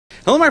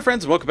Hello my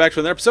friends, and welcome back to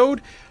another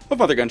episode of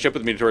Mothergunship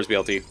with me, Notorious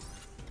BLT.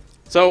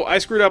 So, I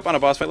screwed up on a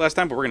boss fight last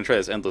time, but we're going to try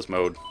this endless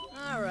mode.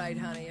 Alright,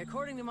 honey.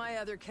 According to my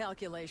other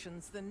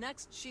calculations, the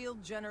next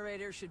shield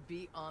generator should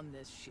be on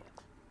this ship.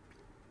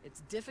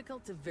 It's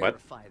difficult to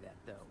verify that,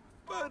 though.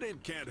 But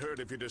it can't hurt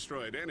if you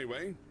destroy it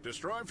anyway.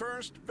 Destroy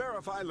first,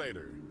 verify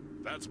later.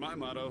 That's my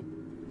motto.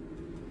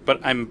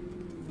 But I'm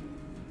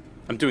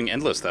doing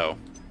endless, though.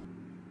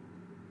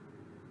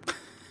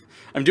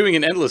 I'm doing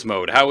an endless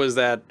mode. How is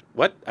that?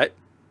 What?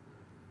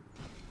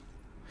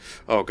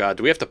 Oh god,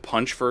 do we have to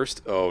punch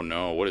first? Oh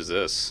no, what is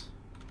this?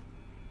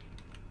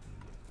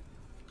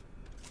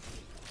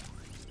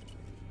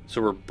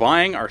 So we're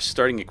buying our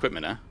starting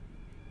equipment, huh?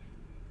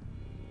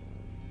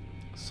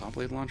 Saw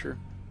blade launcher?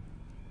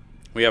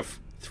 We have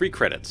 3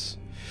 credits.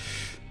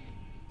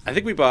 I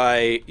think we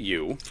buy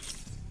you.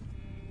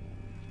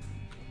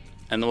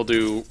 And then we'll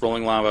do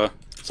rolling lava,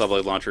 saw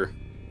blade launcher.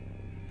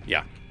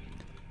 Yeah.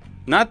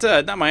 Not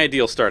my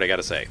ideal start, I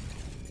gotta say.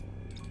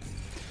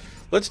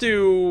 Let's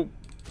do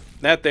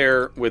that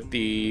there with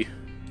the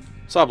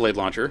saw blade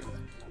launcher.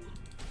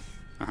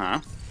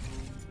 And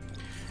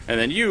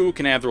then you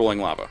can have the rolling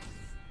lava.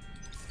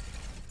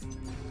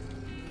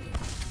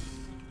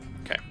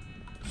 Okay.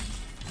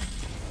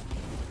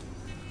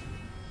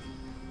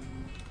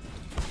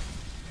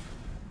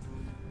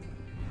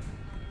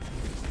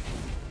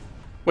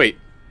 Wait.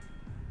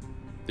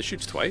 This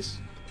shoots twice?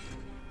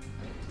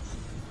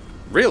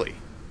 Really?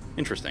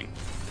 Interesting.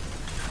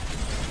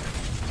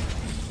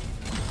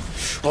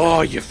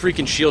 Oh, you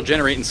freaking shield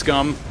generating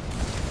scum.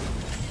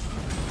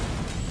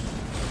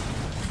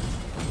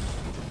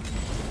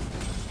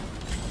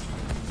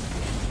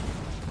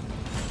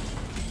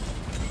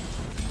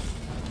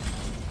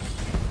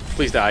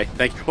 Please die.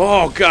 Thank you.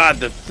 Oh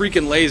god, the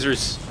freaking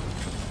lasers.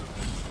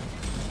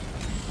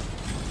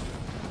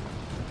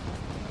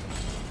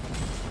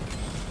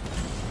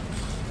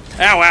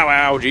 Ow, ow,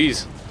 ow,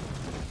 jeez.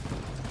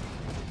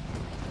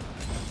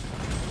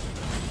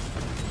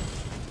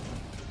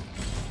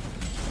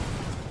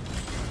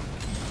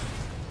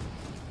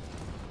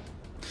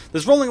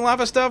 This rolling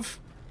lava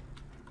stuff,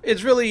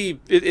 it's really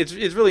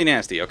really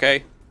nasty,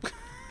 okay?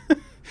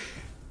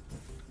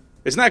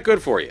 It's not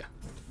good for you.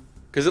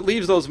 Because it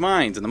leaves those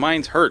mines, and the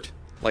mines hurt,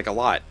 like a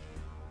lot.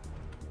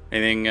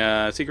 Anything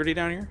secrety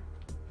down here?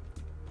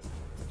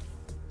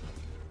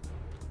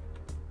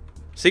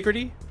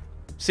 Secrety?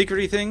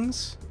 Secrety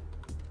things?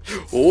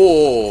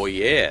 Oh,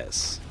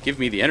 yes. Give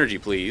me the energy,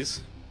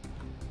 please.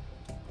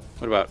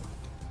 What about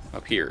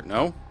up here?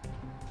 No?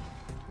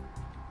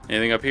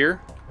 Anything up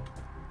here?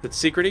 That's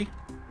secrety?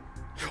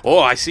 Oh,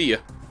 I see you.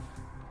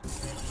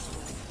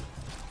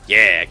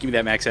 Yeah, give me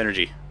that max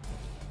energy.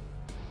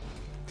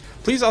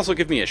 Please also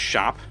give me a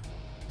shop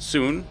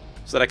soon,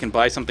 so that I can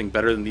buy something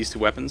better than these 2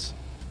 weapons.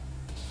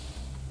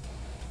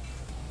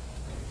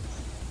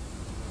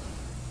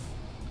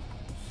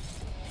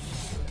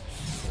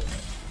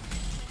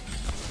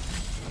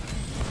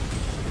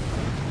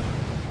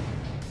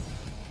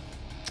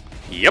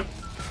 Yep.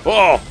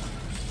 Oh!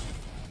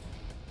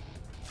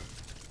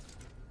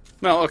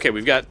 Well, okay,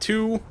 we've got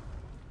 2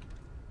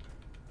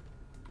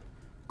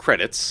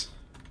 credits.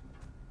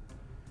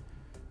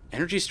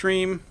 Energy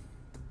stream.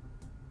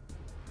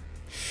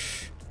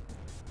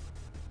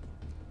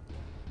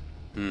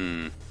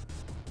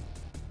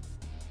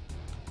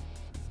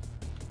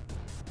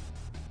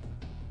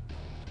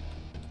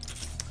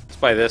 Let's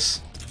buy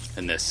this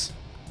and this.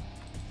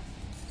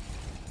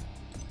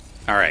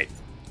 Alright.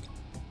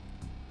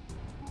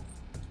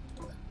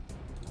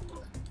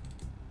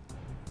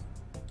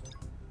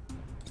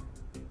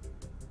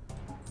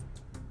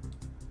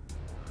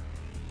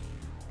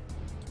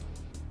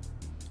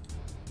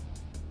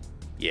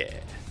 Yeah.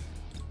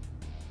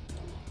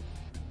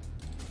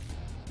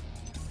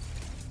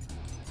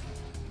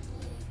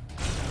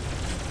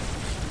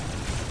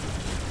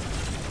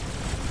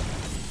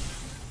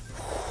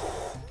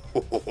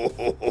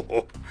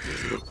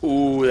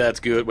 Ooh,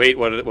 that's good. Wait,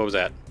 what was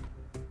that?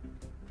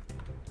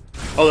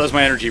 Oh, that was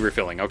my energy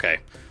refilling. Okay.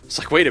 It's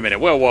like, wait a minute.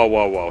 Whoa, whoa,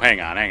 whoa, whoa.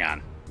 Hang on, hang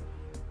on.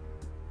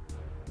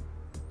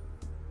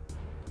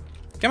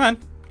 Come on.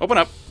 Open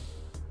up.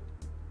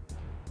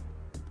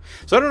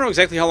 So I don't know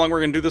exactly how long we're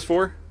going to do this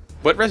for,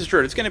 but rest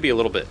assured, it's going to be a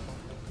little bit.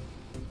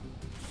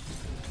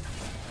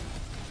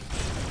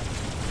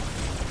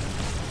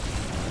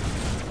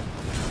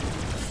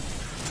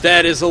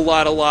 That is a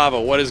lot of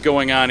lava. What is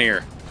going on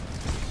here?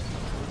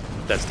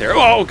 That's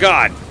terrible. Oh,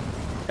 God.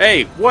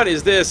 Hey, what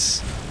is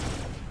this?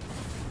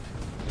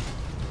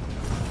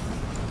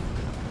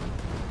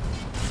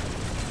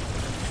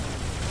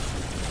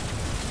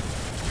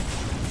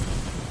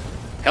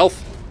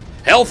 Health.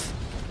 Health.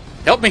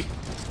 Help me.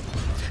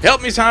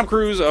 Help me, Tom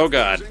Cruise. Oh,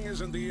 God.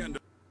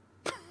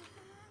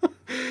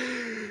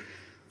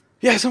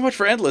 Yeah, so much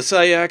for Endless.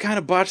 I kind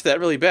of botched that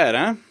really bad,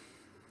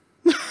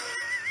 huh?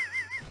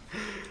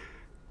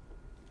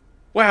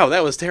 Wow,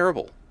 that was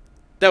terrible.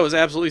 That was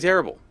absolutely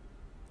terrible.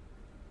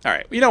 All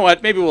right, you know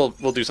what? Maybe we'll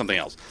do something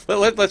else.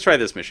 Let's try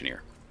this mission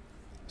here.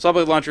 Saw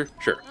blade launcher?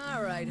 Sure.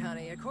 All right,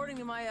 honey. According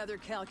to my other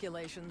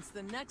calculations,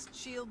 the next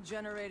shield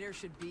generator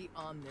should be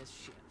on this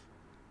ship.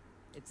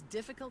 It's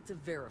difficult to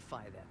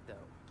verify that, though.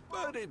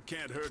 But it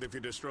can't hurt if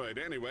you destroy it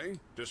anyway.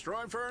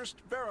 Destroy first,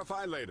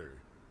 verify later.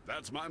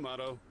 That's my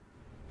motto.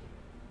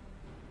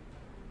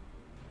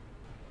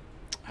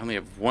 I only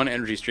have one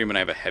energy stream and I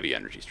have a heavy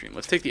energy stream.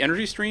 Let's take the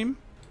energy stream.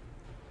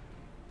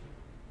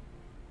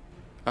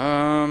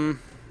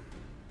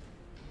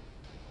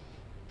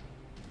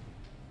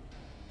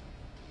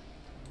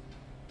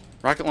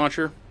 Rocket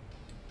launcher.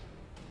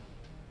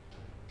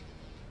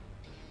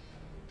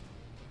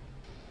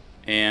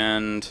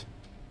 And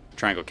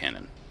triangle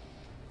cannon.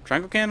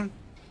 Triangle cannon?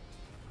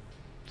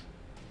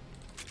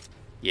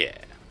 Yeah.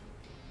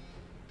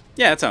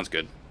 Yeah, that sounds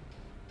good.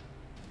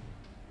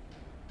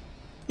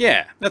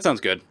 Yeah, that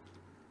sounds good.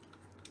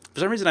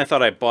 For some reason I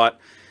thought I bought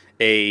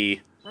a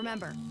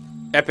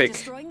epic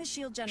destroying the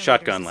shield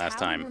shotgun last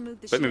time,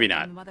 but maybe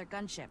not.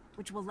 Mothergunship,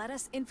 which will let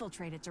us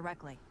infiltrate it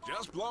directly.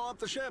 Just blow up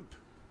the ship.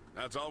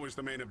 That's always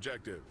the main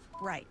objective.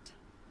 Right.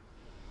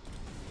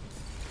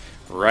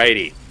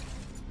 Righty.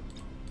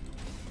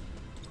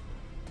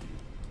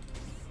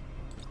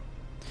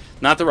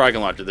 Not the rocket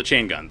launcher, the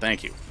chain gun,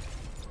 thank you.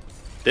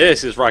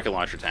 This is rocket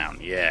launcher town,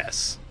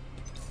 yes.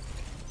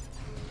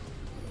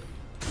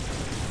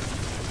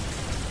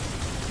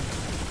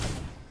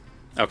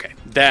 Okay,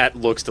 that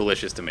looks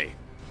delicious to me.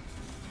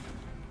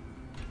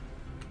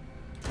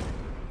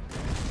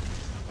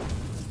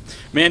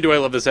 Man, do I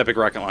love this epic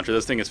rocket launcher.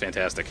 This thing is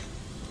fantastic.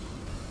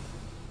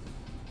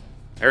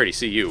 I already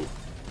see you.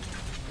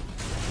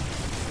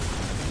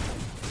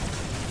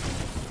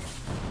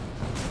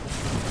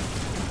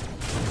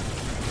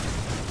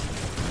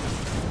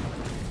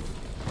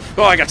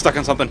 Oh, I got stuck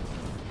on something.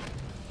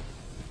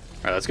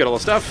 Alright, let's get all the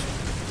stuff.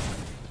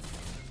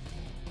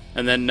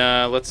 And then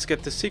let's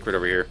get the secret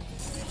over here.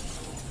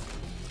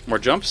 More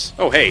jumps?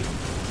 Oh, hey.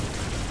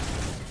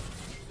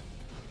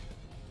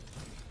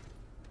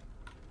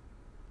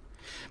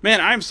 Man,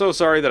 I'm so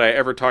sorry that I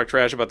ever talked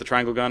trash about the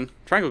triangle gun.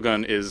 Triangle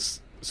gun is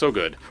so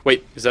good.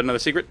 Wait, is that another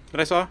secret that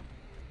I saw?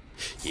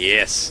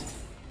 Yes.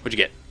 What'd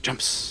you get?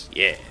 Jumps.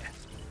 Yeah.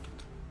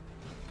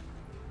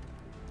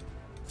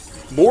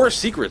 More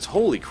secrets.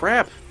 Holy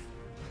crap.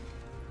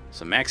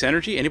 Some max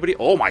energy? Anybody?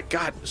 Oh my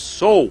god,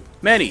 so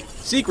many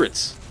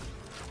secrets.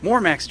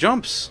 More max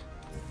jumps.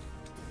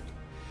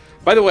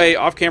 By the way,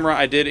 off camera,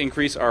 I did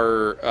increase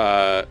our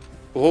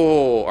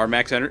our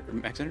max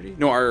energy?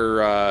 No,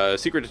 our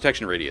secret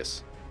detection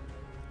radius.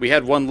 We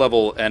had one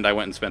level, and I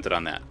went and spent it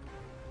on that.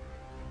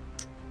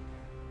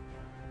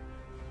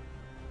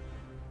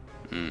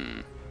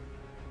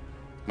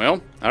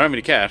 Well, I don't have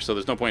any cash, so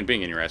there's no point in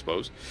being in here, I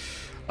suppose.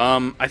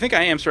 I think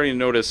I am starting to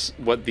notice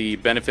what the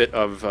benefit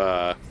of...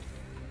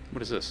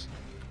 what is this?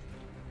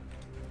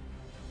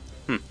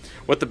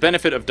 What the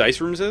benefit of dice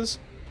rooms is?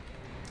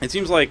 It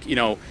seems like, you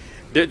know,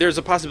 there's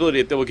a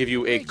possibility that they will give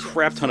you a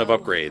crap ton of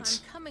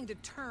upgrades. I'm coming to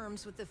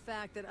terms with the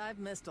fact that I've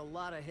missed a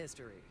lot of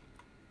history.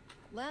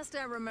 Last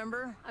I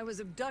remember, I was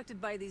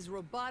abducted by these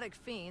robotic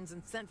fiends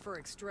and sent for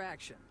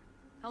extraction.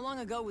 How long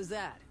ago was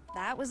that?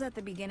 That was at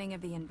the beginning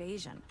of the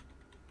invasion.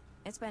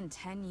 It's been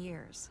 10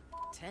 years.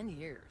 10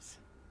 years.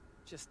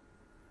 Just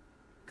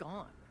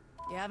gone.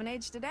 You haven't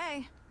aged a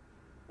day.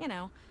 You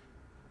know,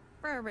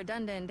 for a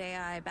redundant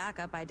AI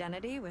backup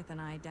identity with an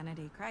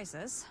identity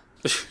crisis.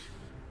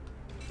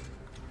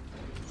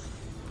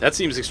 That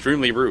seems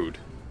extremely rude.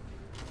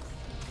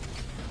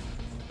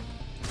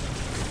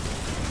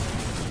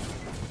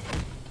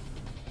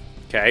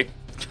 Okay.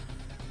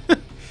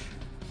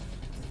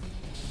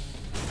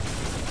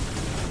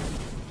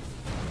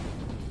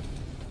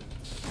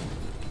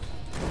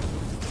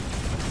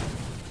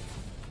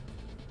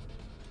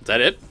 Is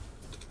that it?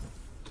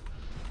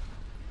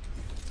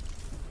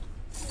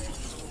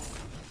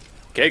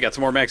 Okay, got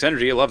some more max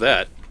energy. I love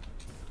that.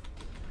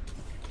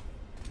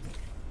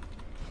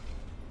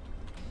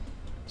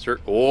 Sir,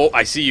 oh,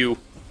 I see you.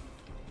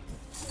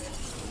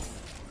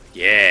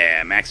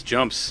 Yeah, max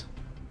jumps.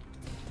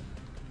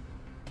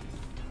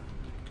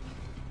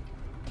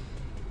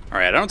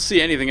 Alright, I don't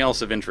see anything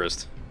else of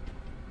interest.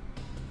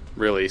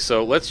 Really,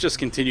 so let's just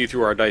continue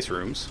through our dice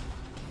rooms.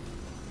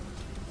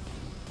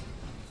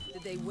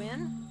 Did they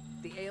win?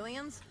 The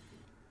aliens?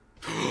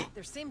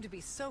 There seem to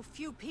be so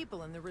few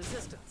people in the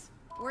Resistance.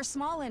 We're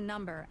small in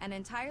number and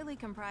entirely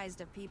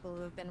comprised of people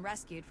who have been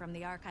rescued from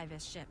the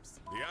Archivist ships.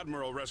 The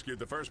Admiral rescued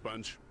the first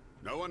bunch.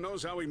 No one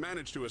knows how he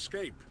managed to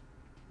escape.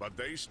 But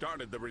they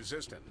started the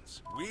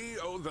Resistance. We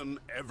owe them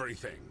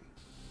everything.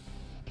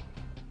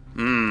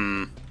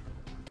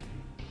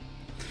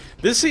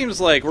 This seems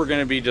like we're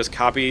going to be just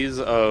copies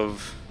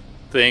of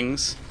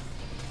things.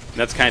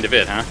 That's kind of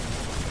it, huh?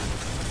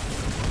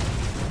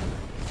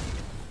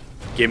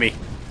 Gimme.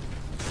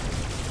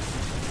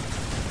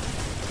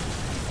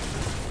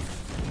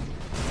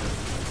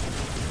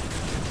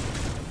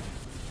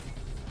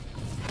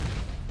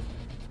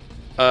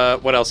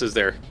 What else is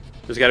there?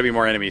 There's got to be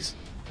more enemies.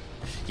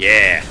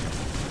 Yeah.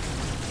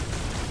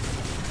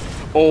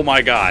 Oh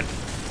my god.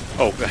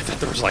 Oh, I thought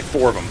there was like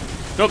 4 of them.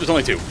 Nope, there's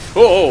only 2.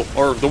 Oh,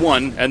 or the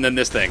 1, and then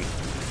this thing.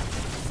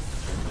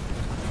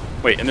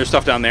 Wait, and there's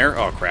stuff down there?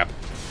 Oh, crap.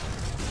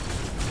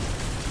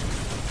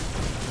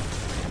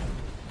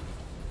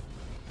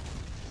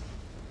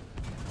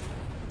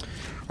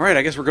 Alright,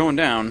 I guess we're going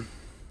down.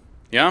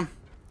 Yeah?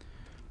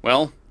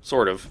 Well,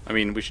 sort of. I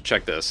mean, we should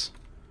check this.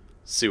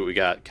 Let's see what we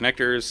got.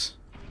 Connectors.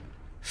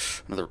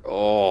 Another...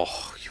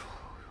 Oh.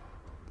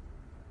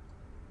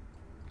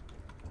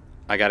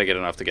 I gotta get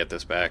enough to get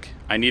this back.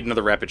 I need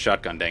another rapid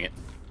shotgun, dang it.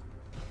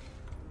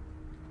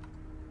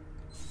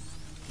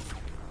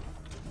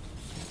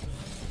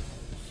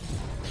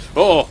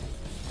 Oh!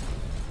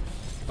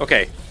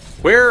 Okay.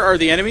 Where are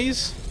the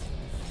enemies?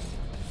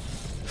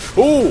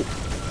 Ooh!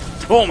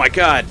 Oh my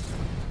god!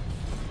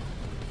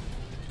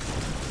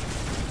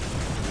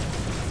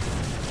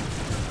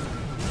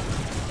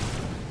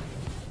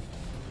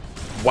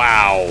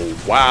 Wow.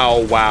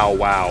 Wow, wow,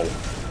 wow.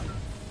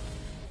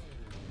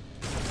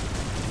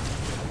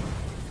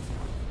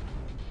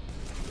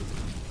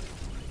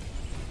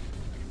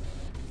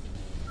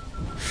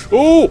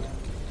 Ooh!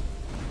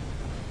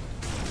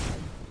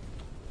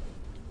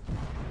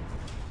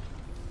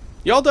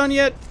 Y'all done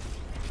yet?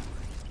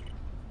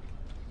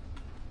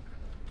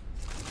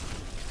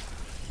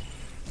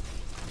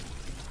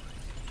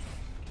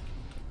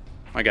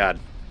 My god.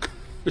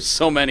 There's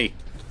so many.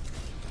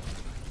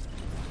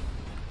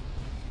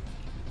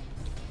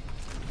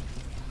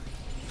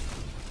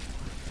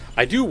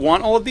 I do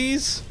want all of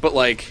these, but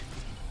like,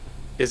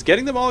 is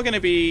getting them all going to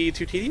be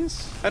too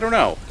tedious? I don't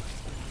know.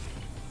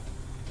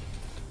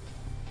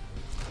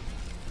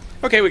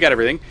 Okay, we got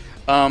everything.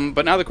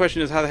 But now the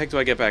question is, how the heck do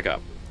I get back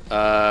up?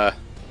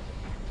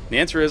 The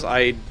answer is,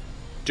 I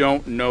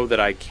don't know that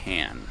I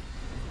can.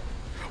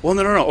 Well,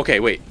 no. Okay,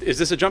 wait. Is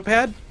this a jump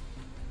pad?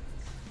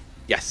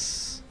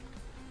 Yes.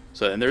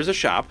 So then there's a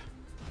shop.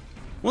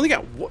 We only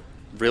got... What?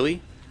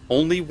 Really?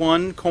 Only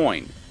 1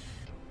 coin.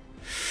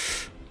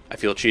 I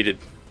feel cheated.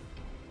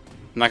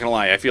 I'm not gonna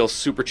lie. I feel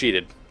super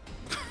cheated.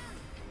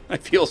 I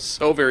feel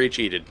so very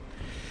cheated.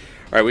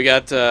 Alright, we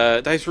got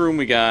dice room.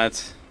 We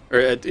got...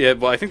 yeah,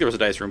 well, I think there was a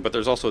dice room, but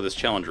there's also this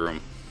challenge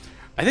room.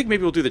 I think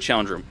maybe we'll do the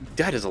challenge room.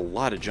 That is a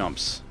lot of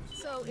jumps.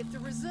 So, if the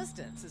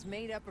Resistance is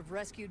made up of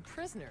rescued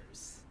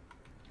prisoners,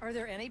 are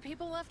there any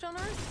people left on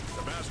Earth?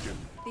 The Bastion.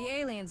 The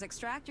aliens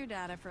extract your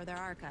data for their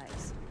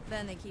archives.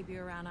 Then they keep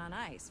you around on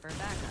ice for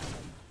backup.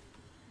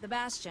 The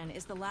Bastion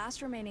is the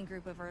last remaining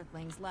group of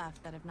Earthlings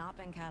left that have not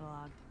been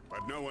cataloged.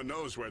 But no one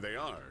knows where they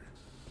are.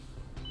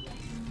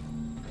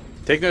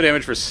 Take no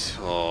damage for...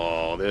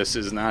 Oh, this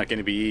is not going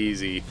to be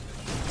easy.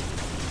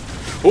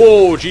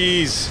 Oh,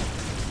 jeez.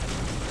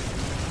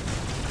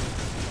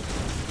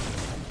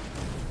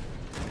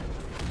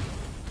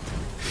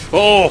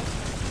 Oh!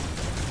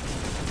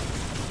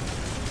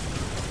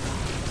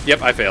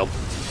 Yep, I failed.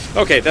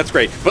 Okay, that's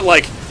great. But,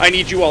 like, I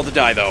need you all to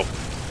die, though.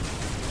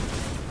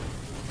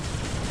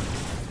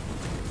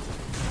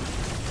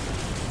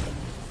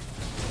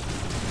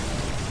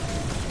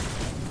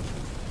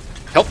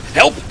 Help!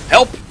 Help!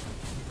 Help!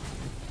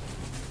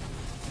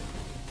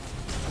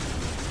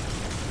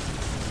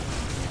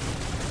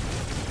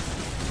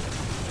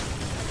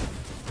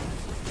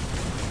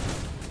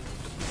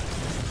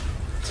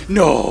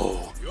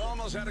 No! You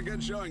almost had a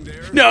good showing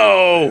there.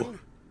 No!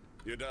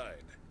 You died.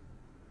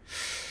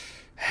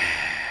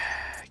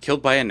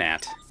 Killed by a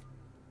gnat.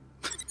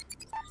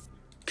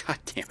 God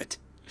damn it.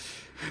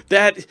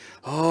 That...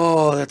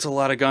 Oh, that's a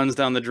lot of guns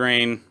down the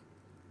drain.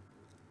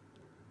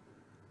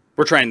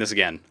 We're trying this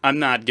again. I'm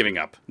not giving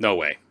up. No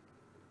way.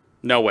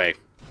 No way.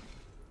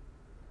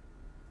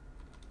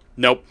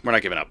 Nope, we're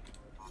not giving up.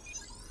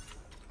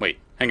 Wait,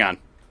 hang on.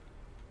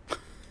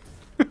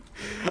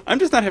 I'm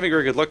just not having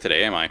very good luck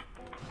today, am I?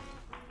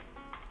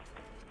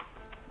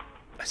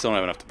 I still don't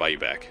have enough to buy you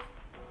back.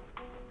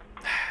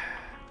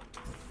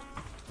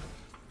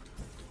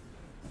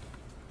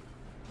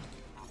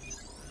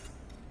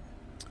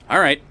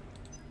 Alright.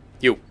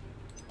 You.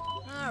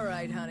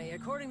 Alright, honey.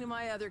 According to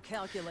my other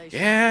calculations,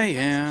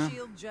 Yeah. the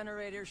shield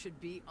generator should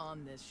be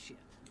on this ship.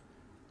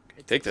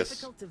 It's Take this.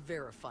 difficult to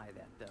verify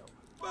that, though.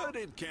 But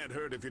it can't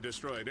hurt if you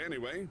destroy it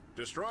anyway.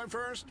 Destroy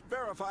first,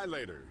 verify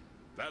later.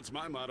 That's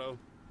my motto.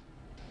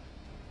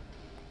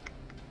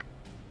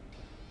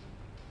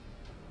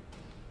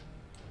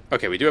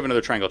 Okay, we do have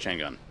another triangle chain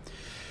gun.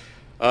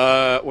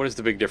 What is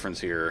the big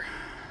difference here?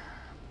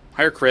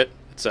 Higher crit,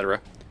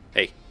 etc.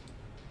 Hey.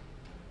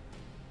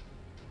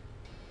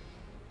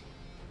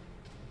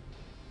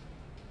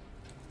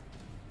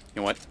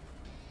 You know what?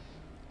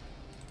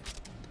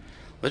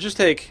 Let's just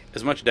take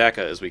as much DAKKA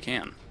as we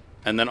can.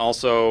 And then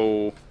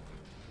also...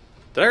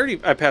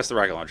 I passed the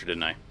rocket launcher,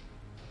 didn't I?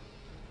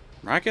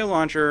 Rocket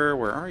launcher,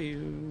 where are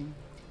you?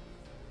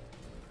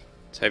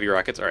 It's heavy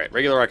rockets. Alright,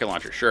 regular rocket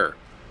launcher, sure.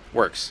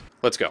 Works.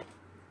 Let's go.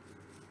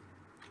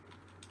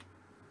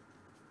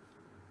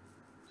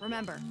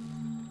 Remember,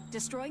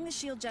 destroying the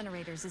shield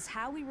generators is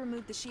how we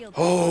remove the shield.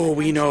 Oh,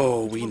 we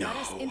know, we Let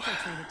us know.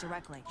 infiltrate it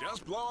directly.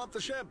 Just blow up the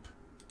ship.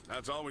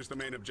 That's always the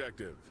main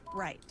objective.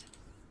 Right.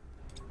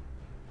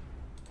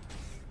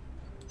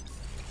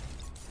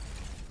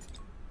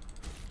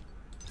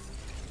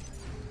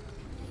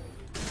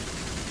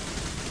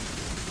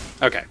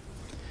 Okay.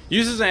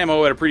 Uses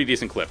ammo at a pretty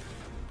decent clip.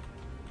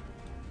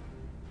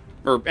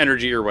 Or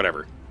energy or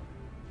whatever.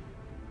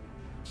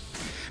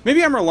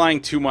 Maybe I'm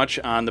relying too much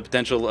on the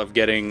potential of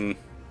getting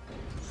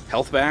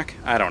health back?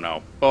 I don't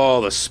know.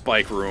 Oh, the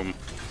spike room.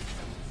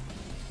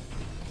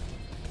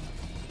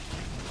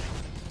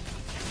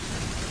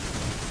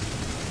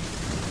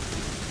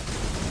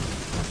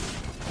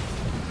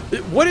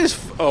 What is...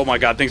 Oh my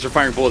god, things are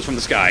firing bullets from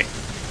the sky.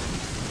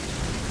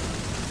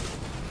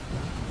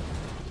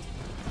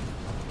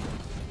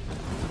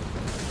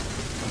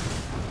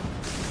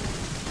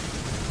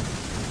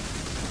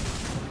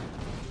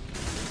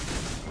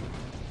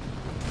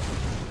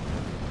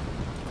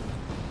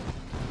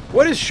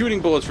 What is shooting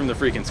bullets from the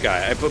freaking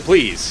sky? But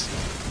please.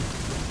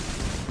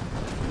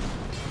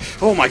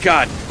 Oh my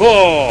god.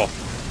 Oh!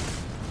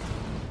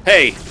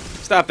 Hey,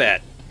 stop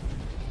that.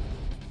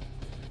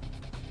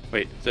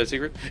 Wait, is that a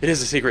secret? It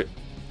is a secret.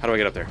 How do I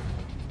get up there?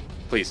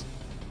 Please.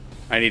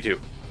 I need to.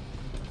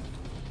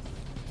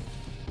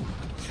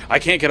 I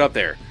can't get up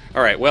there.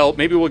 Alright, well,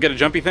 maybe we'll get a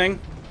jumpy thing.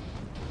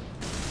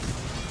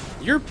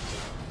 You're...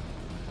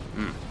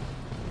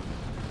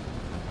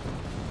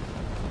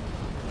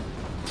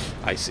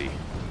 I see.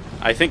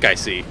 I think I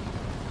see.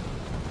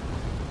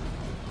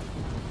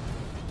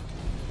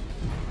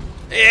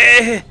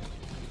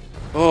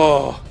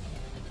 Oh.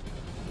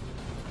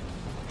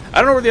 I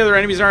don't know where the other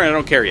enemies are, and I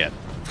don't care yet.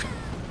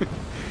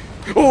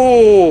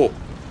 Oh!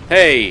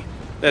 Hey,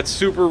 that's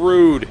super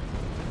rude.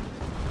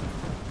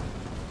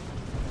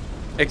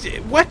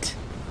 What?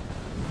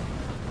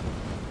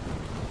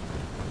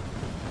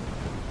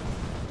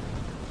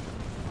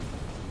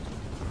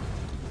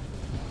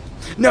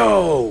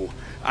 No!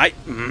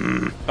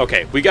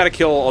 Okay, we gotta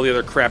kill all the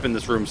other crap in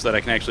this room so that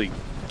I can actually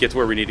get to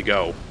where we need to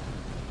go.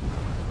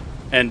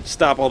 And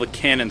stop all the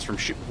cannons from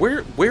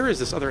Where is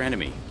this other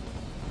enemy?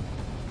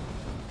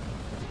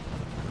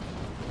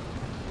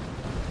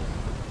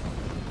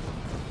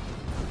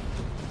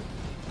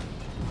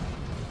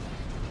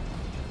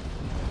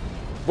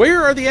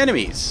 Where are the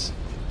enemies?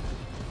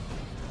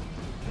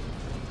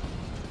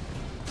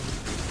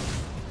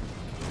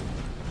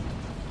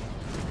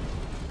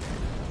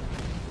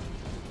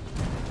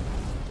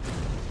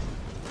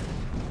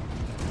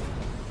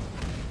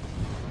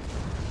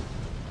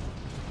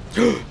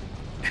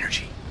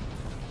 Energy.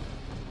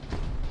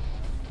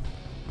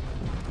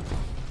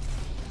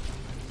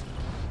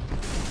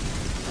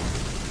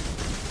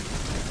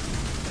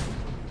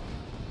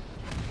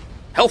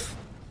 Health.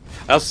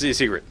 I also see a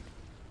secret.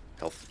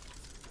 Health.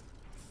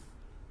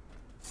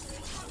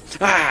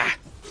 Ah!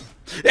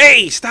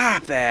 Hey,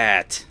 stop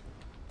that!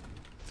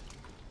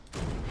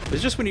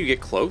 It's just when you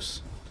get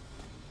close.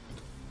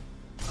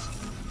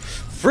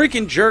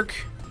 Freaking jerk!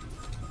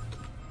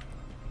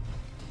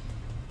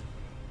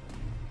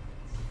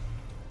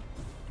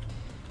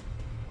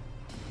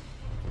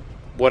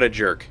 What a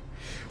jerk.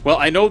 Well,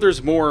 I know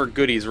there's more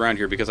goodies around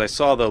here because I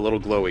saw the little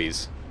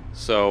glowies.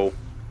 So...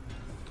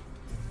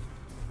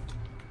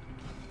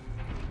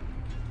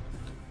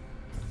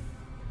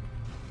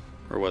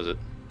 Where was it?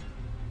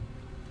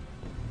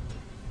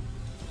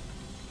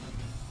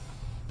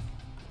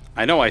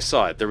 I know I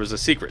saw it. There was a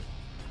secret.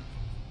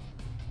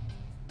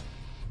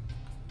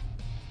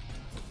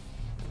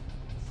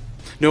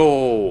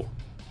 No!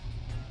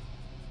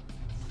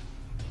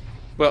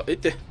 Well,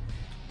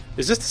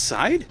 is this the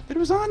side that it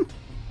was on?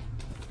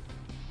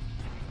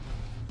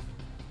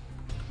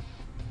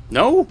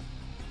 No?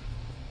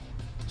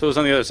 So it was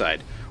on the other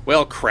side.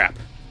 Well, crap.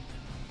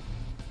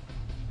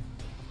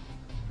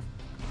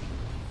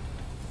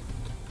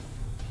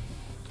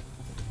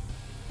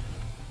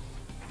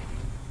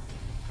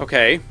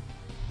 Okay.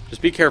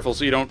 Just be careful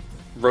so you don't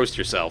roast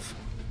yourself.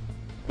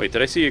 Wait,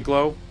 did I see a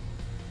glow?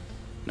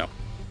 No.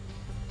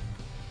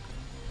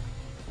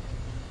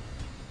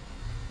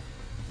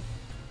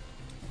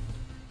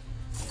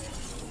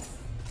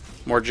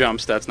 More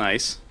jumps, that's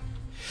nice.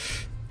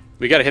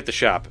 We gotta hit the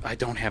shop. I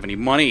don't have any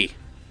money.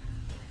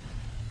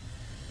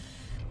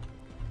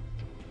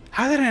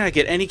 How did I not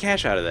get any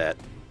cash out of that?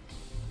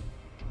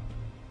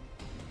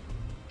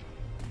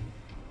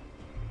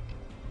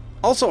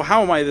 Also,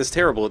 how am I this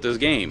terrible at this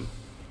game?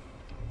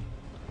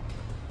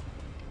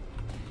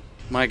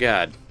 My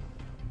god.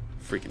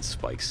 Freaking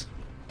spikes.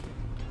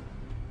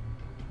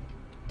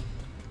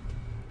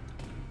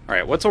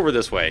 Alright, what's over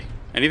this way?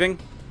 Anything?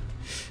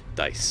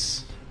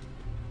 Dice.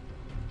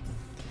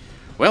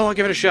 Well, I'll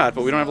give it a shot,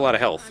 but we don't have a lot of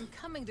health. I'm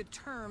coming to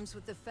terms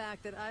with the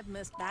fact that I've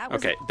missed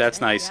Okay,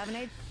 that's nice.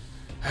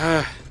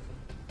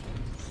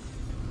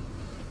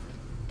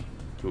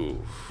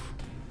 Ooh.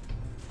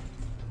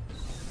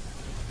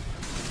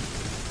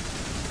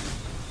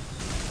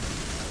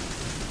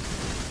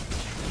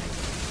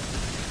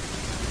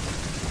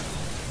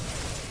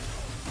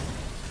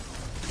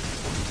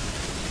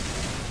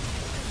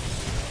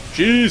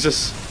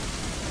 Jesus.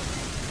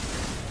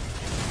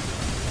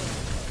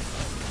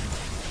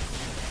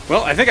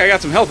 Well, I think I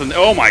got some health in.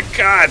 Oh my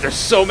god, there's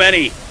so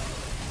many.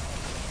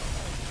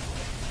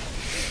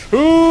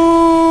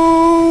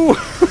 Ooh!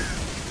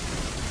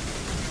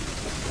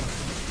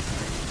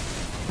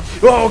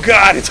 Oh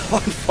god, it's all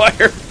on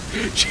fire!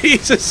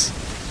 Jesus!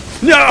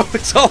 No,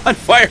 it's all on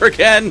fire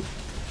again!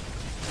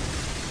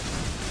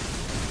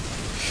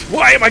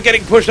 Why am I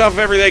getting pushed off of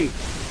everything?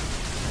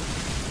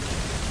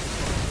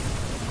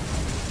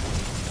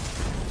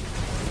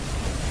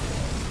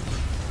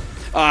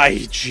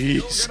 Ay,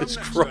 Jesus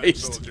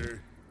Christ.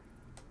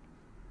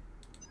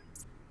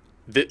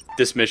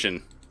 This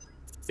mission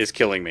is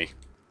killing me.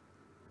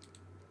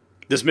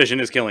 This mission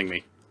is killing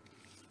me.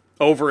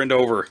 Over and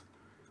over.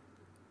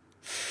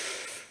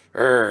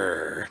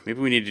 Maybe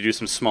we need to do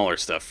some smaller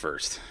stuff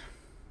first.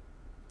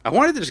 I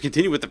wanted to just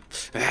continue with the...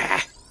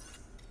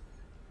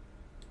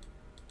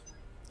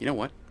 You know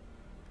what?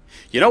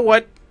 You know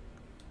what?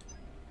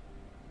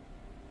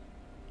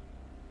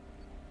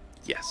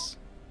 Yes.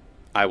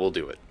 I will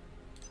do it.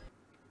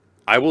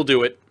 I will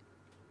do it.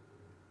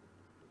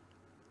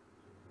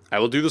 I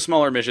will do the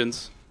smaller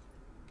missions.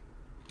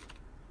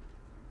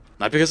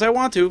 Not because I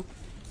want to,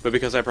 but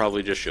because I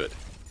probably just should.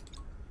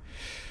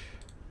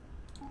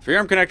 Free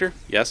arm connector,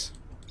 yes.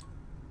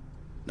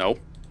 No.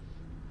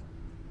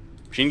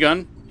 Machine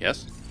gun,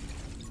 yes.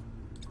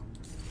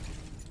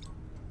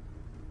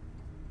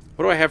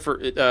 What do I have for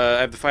it?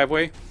 I have the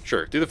 5-way?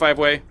 Sure, do the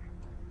 5-way.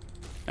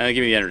 And then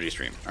give me the energy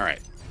stream.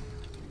 Alright.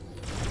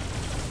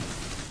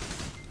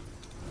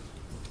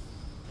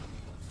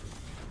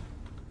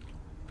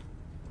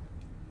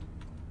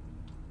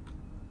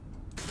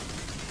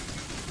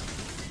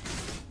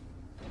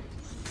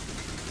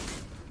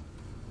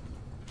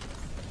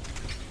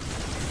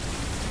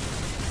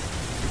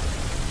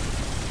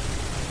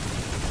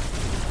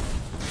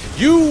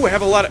 You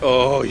have a lot of...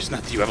 Oh, it's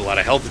not that you have a lot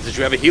of health. It's that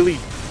you have a Healy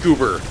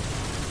goober.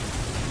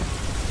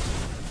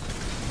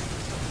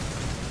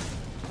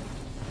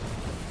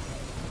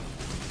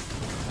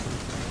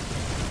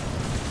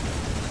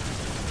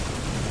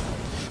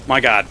 My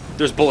god,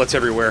 there's bullets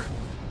everywhere.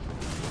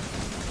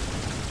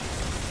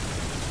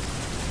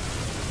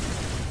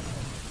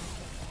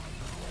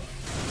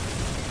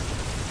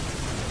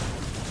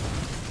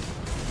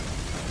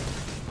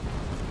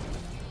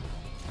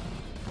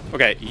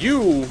 Okay,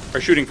 you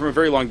are shooting from a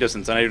very long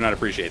distance, and I do not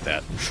appreciate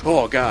that.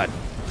 Oh, God.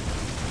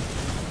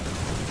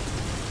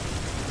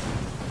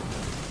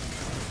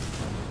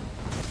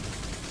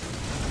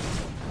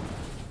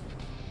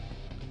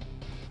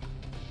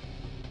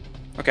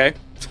 Okay.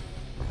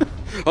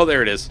 Oh,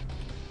 there it is.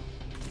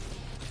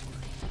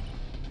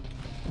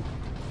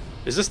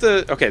 Is this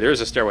the... Okay, there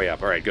is a stairway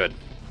up. Alright, good.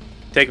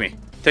 Take me.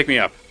 Take me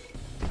up.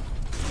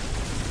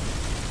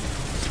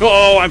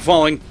 Oh, I'm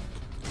falling.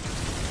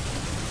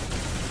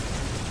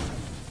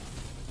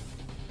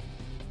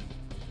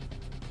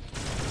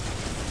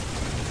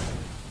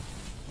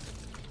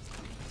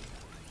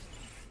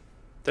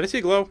 Did I see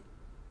a glow?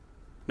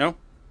 No?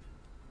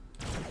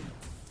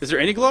 Is there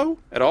any glow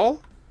at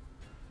all?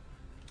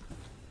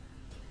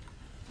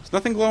 There's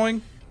nothing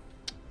glowing?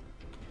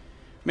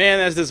 Man,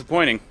 that's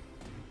disappointing.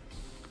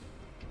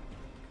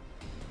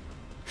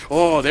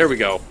 Oh, there we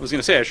go. I was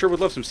gonna say, I sure would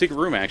love some secret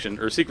room action.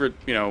 Or secret,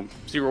 you know,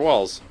 secret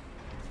walls.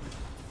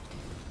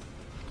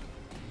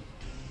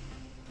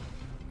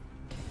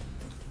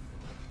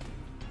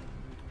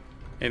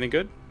 Anything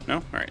good?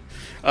 No?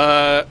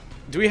 Alright.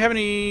 Do we have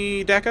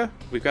any DAKKA?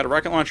 We've got a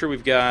rocket launcher.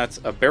 We've got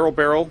a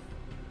barrel.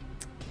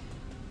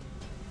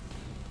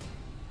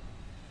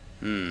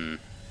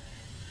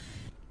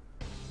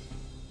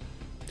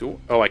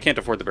 Oh, I can't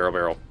afford the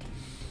barrel.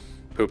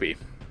 Poopy.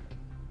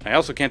 I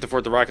also can't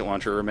afford the rocket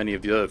launcher or many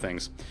of the other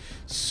things.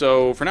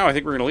 So, for now, I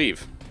think we're going to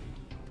leave.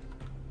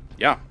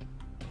 Yeah.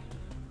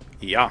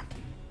 Yeah.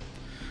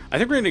 I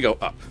think we're going to go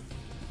up.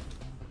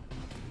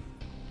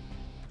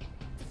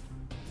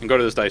 And go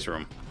to this dice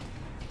room.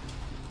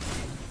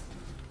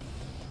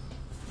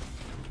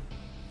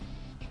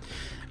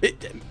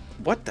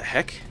 What the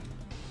heck?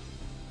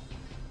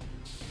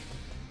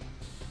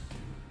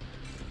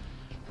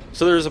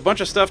 So there's a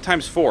bunch of stuff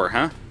times 4,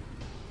 huh?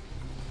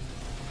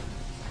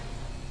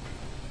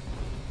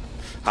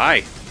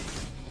 Hi.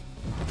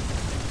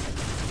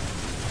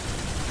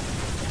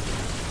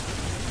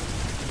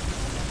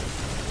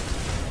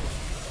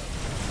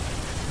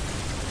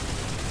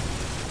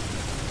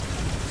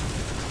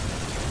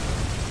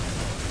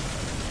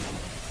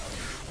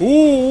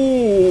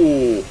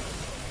 Ooh.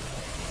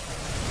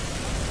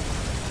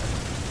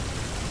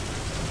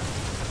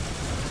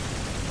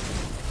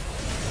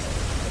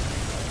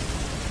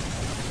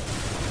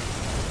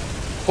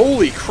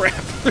 Holy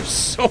crap, there's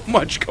so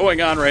much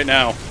going on right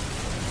now.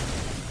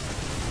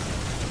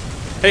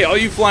 Hey, all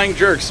you flying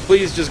jerks,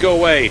 please just go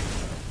away.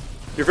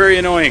 You're very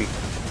annoying.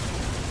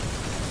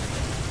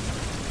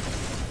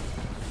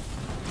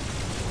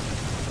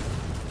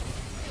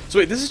 So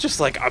wait, this is just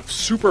like a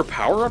super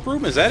power-up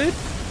room? Is that it?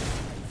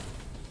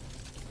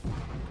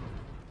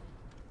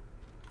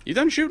 You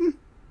done shooting?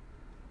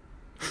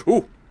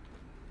 Ooh.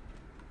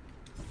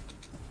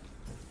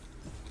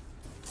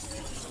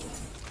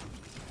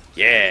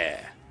 Yeah.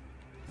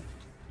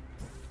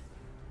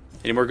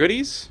 Any more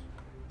goodies?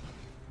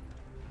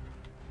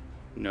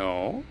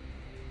 No.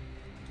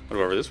 What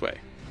about over this way?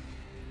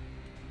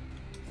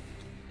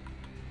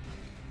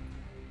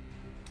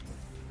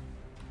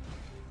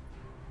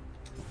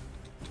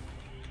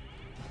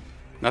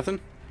 Nothing?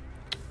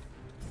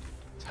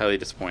 It's highly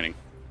disappointing.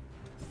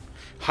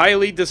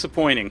 Highly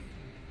disappointing.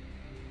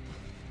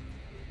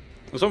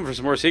 I was hoping for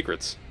some more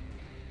secrets.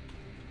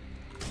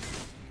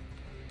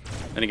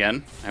 And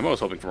again, I'm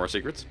always hoping for more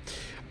secrets.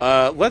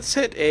 Let's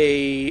hit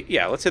a...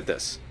 Yeah, let's hit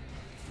this.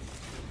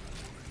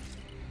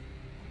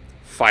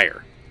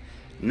 Fire.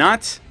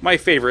 Not my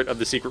favorite of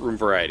the secret room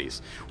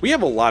varieties. We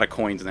have a lot of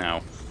coins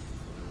now.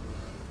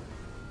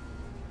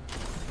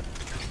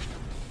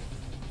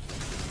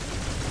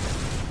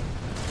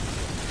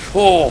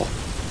 Oh!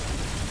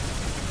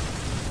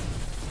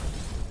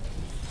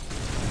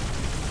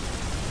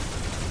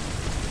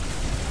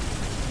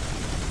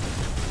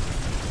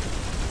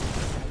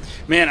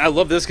 Man, I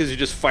love this because you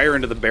just fire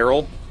into the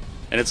barrel,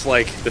 and it's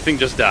like the thing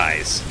just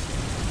dies.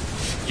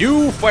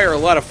 You fire a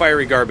lot of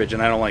fiery garbage,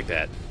 and I don't like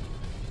that.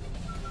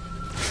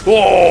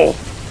 Oh!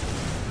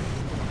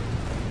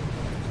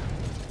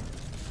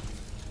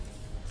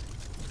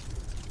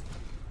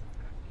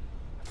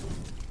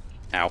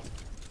 Ow.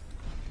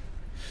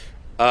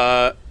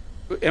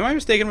 Am I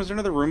mistaken? Was there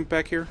another room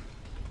back here?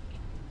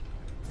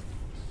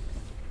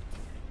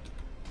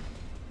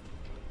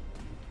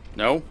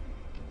 No?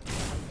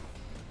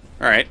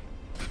 Alright.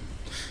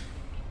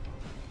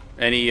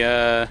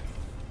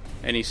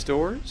 Any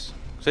stores?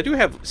 So I do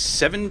have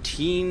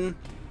 17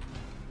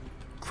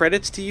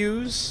 credits to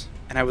use,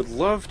 and I would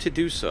love to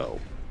do so.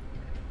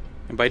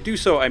 And by do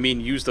so, I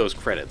mean use those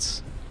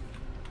credits.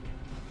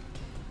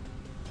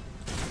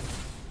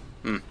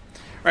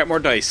 Alright, more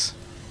dice.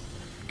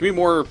 Give me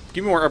more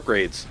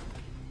upgrades.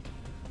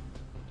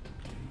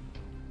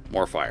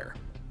 More fire.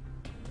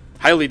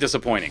 Highly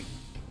disappointing.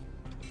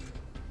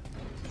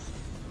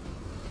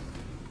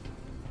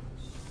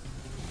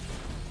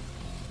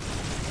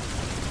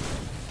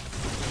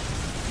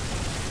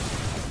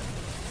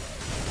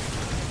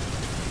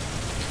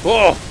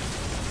 Oh!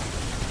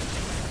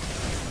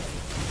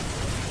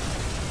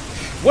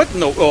 What in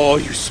the... Oh,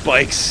 you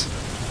spikes.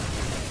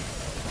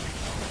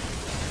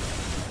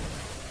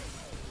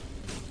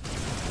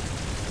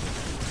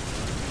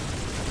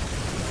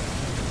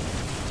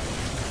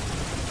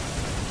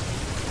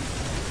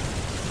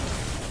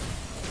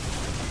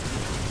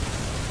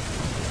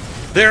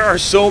 There are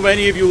so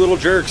many of you little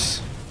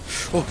jerks.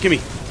 Oh, gimme.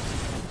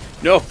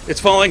 No, it's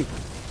falling.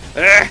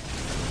 Ah!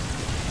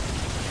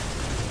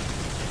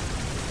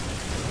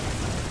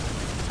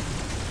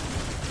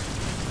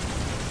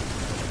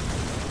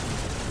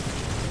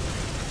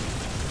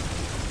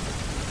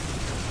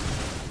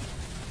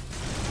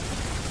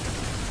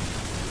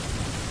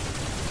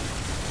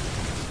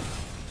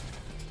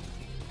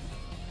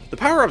 The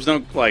power-ups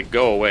don't, like,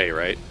 go away,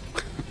 right?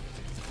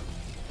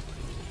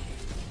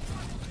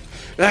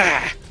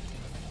 Ah!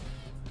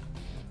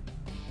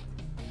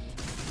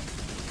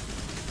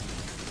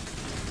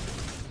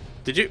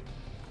 Did you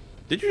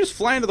just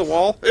fly into the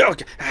wall?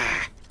 Okay.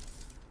 Ah.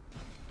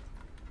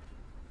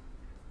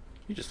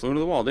 You just flew into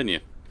the wall, didn't you?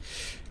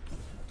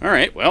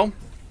 Alright, well.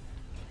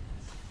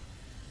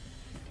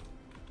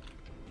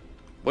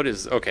 What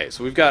is... Okay,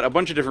 so we've got a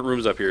bunch of different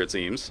rooms up here, it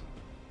seems.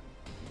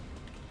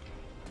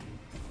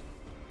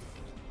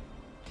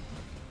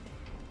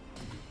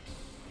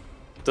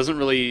 Doesn't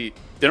really...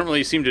 They don't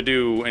really seem to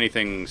do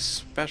anything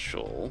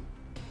special.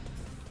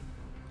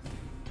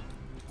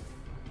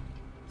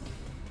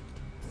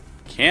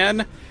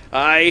 Can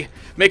I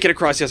make it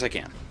across? Yes, I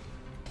can.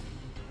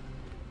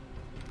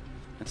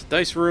 That's a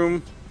dice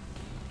room.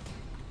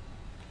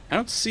 I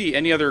don't see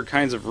any other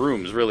kinds of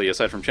rooms, really,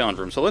 aside from challenge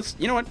rooms. So let's...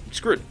 You know what?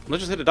 Screw it.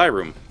 Let's just hit a die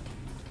room.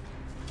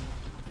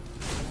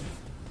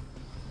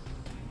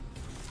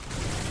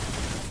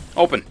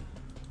 Open.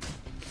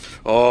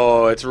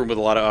 Oh, it's a room with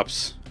a lot of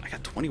ups. I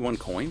got 21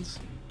 coins?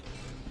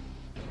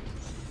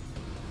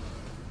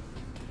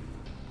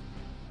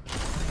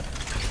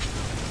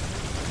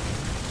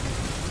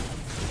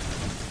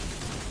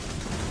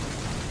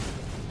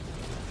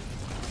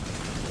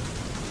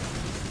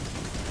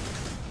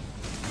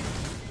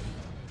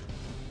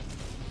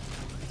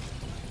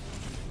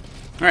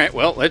 Alright,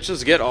 well, let's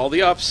just get all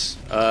the ups.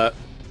 That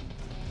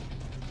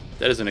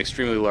is an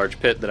extremely large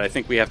pit that I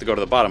think we have to go to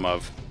the bottom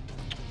of.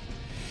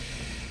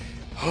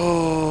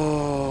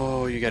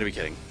 Oh, you gotta be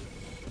kidding.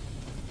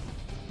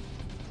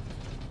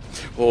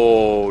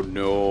 Oh,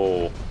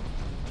 no.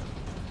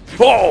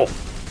 Oh!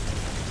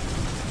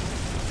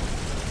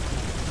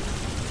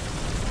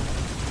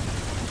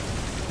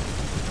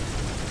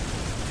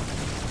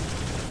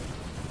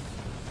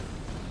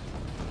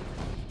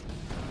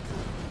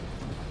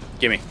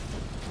 Gimme.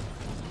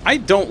 I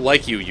don't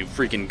like you, you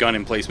freaking gun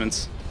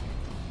emplacements.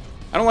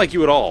 I don't like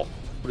you at all.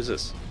 What is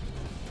this?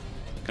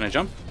 Can I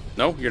jump?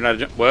 No, you're not a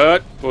jump.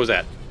 What? What was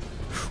that?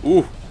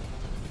 Ooh.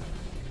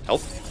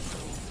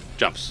 Health?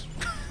 Jumps.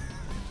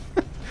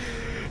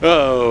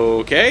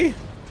 Okay.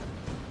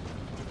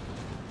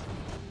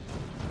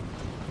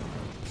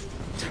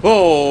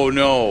 Oh,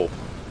 no.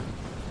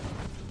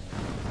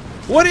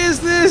 What is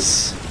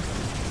this?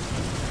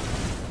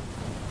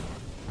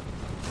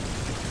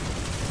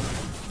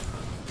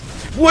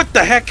 What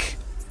the heck?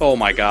 Oh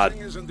my god.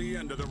 Isn't the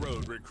end of the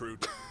road,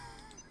 recruit.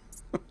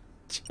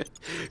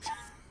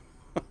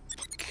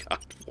 God,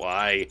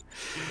 why?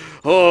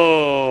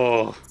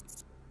 Oh.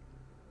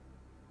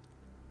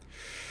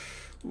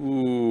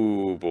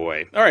 Ooh,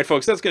 boy. All right,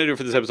 folks, that's going to do it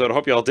for this episode. I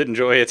hope you all did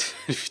enjoy it.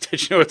 If you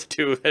did, you know what to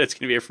do with it. It's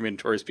going to be it from me,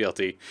 Notorious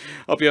PLT.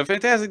 Hope you have a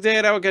fantastic day,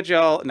 and I will catch you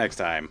all next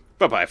time.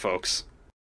 Bye-bye, folks.